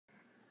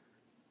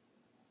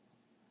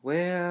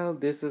Well,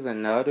 this is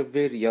another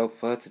video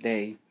for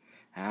today.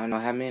 I don't know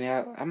how many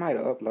I might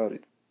have uploaded,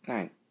 I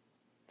think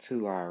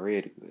 2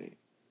 already, but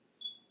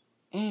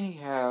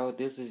anyhow,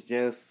 this is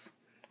just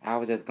I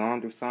was just going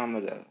through some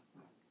of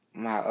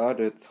my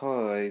other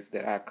toys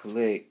that I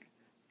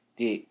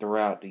collected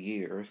throughout the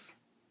years.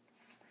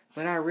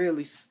 But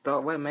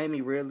what made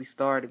me really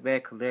started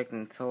back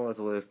collecting toys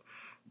was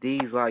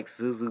these like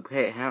Zuzu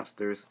pet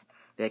hamsters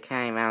that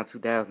came out in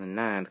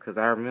 2009, because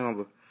I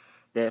remember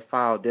that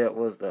fall, that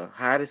was the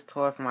hottest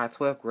toy for my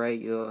 12th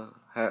grade year,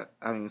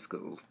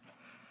 school.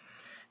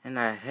 And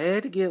I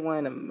had to get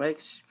one to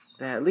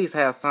to at least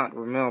have something to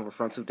remember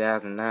from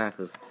 2009,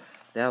 because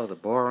that was a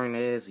boring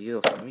ass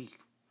year for me.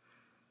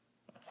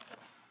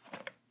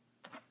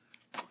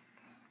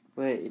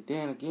 But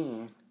then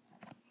again,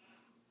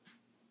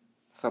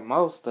 some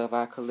most stuff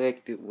I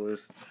collected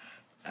was,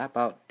 I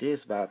bought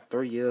this about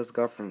 3 years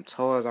ago from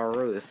Toys R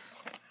Us.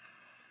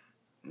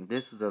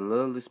 This is a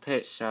Littlest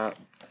Pet Shop,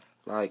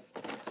 like,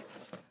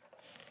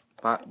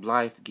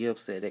 Blythe gift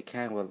set that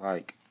came with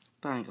like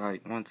 1,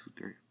 2,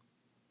 3,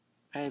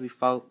 maybe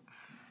 4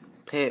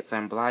 pets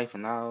and Blythe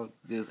and all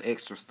this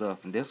extra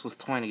stuff. And this was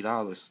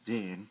 $20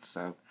 then,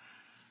 so.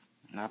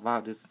 And I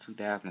bought this in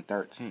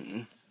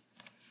 2013.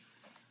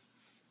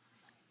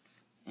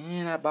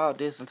 And I bought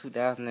this in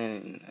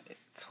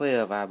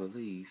 2012, I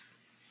believe.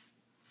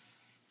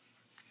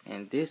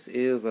 And this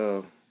is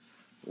a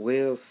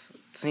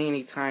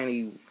teeny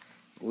tiny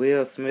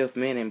Will Smith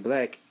Men in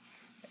Black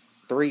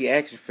 3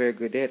 action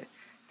figure that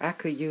I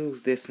could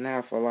use this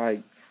now for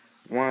like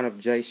one of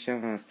Jay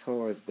Sean's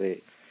toys, but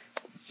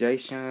Jay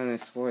Sean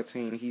is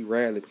 14, he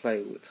rarely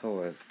plays with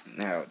toys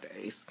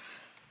nowadays.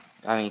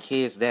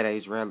 Kids that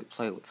age rarely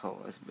play with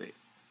toys, but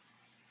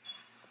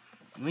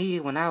me,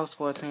 when I was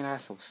 14, I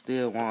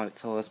still wanted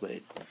toys, but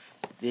it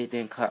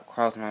didn't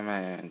cross my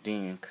mind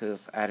then,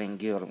 because I didn't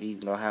get them, even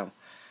though how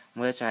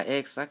much I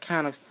asked. I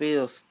kind of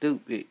feel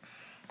stupid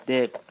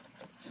that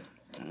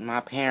my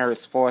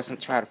parents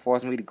try to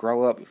force me to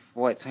grow up at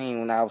 14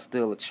 when I was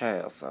still a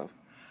child, so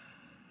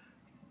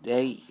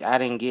I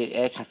didn't get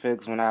action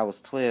figures when I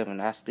was 12,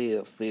 and I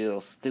still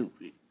feel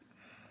stupid.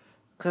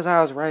 Because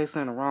I was raised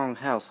in the wrong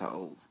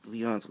household, to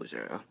be honest with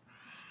y'all.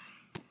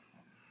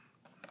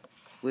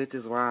 Which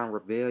is why I'm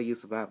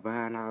rebellious about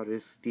buying all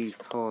these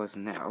toys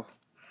now.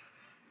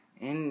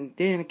 And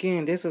then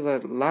again, this is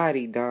a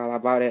Lottie doll I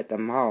bought at the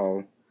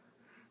mall.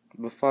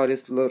 Before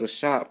this little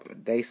shop,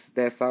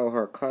 that sold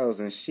her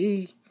clothes. And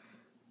she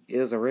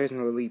is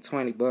originally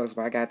 $20,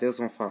 but I got this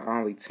one for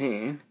only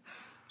 10.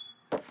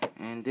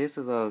 And this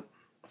is a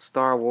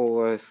Star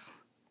Wars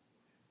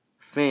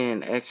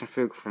Finn action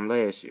figure from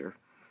last year.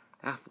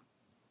 I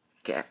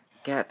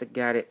got the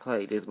guy that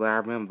played this, but I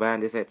remember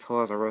buying this at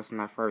Toys R Us when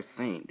I first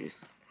seen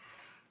this.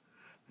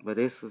 But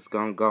this is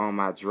gonna go on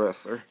my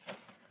dresser,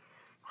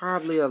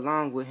 probably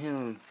along with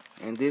him.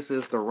 And this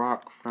is The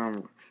Rock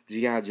from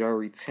G.I. Joe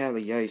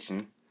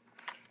Retaliation.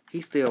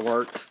 He still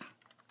works.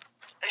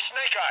 Hey,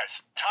 Snake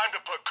Eyes, time to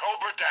put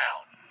Cobra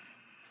down.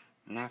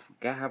 And I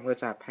forgot how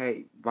much I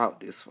bought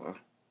this for.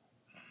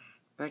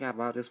 I think I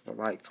bought this for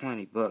like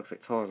 $20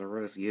 at Toys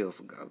R Us years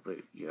ago, but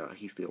yeah,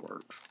 he still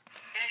works.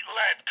 Eat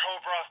lead,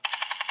 Cobra.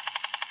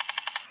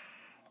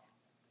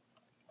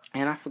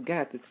 And I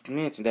forgot to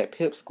mention that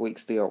Pipsqueak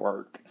still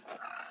works.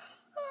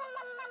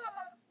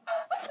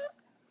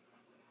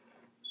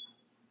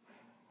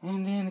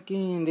 And then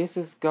again, this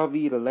is gonna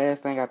be the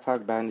last thing I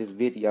talk about in this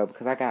video,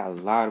 because I got a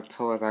lot of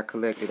toys I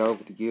collected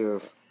over the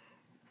years.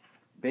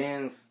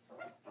 Bins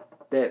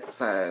that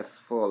size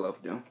full of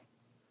them.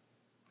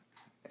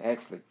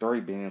 Actually,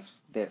 3 bins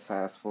that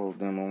size full of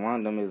them, and one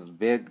of them is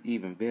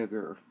even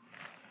bigger.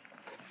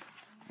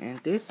 And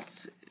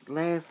this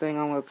last thing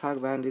I want to talk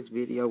about in this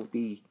video would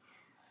be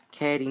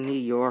Katie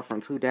Neyor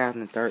from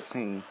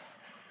 2013.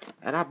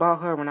 And I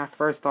bought her when I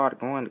first started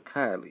going to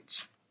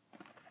college.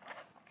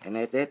 And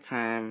at that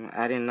time,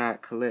 I did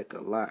not collect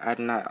a lot. I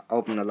did not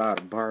open a lot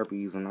of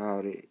Barbies and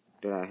all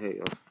that I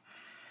have.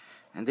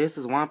 And this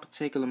is one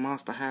particular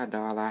Monster High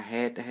doll I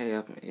had to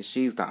have, and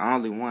she's the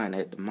only one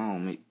at the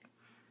moment.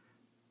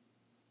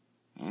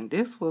 And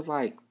this was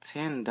like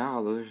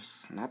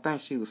 $10, and I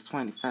think she was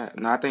 $25.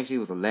 No, I think she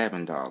was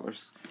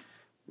 $11.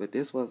 But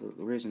this was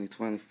originally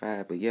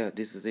 $25. But yeah,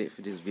 this is it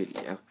for this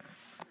video.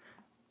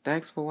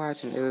 Thanks for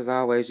watching. As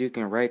always, you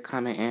can rate,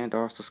 comment,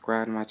 and/or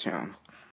subscribe to my channel.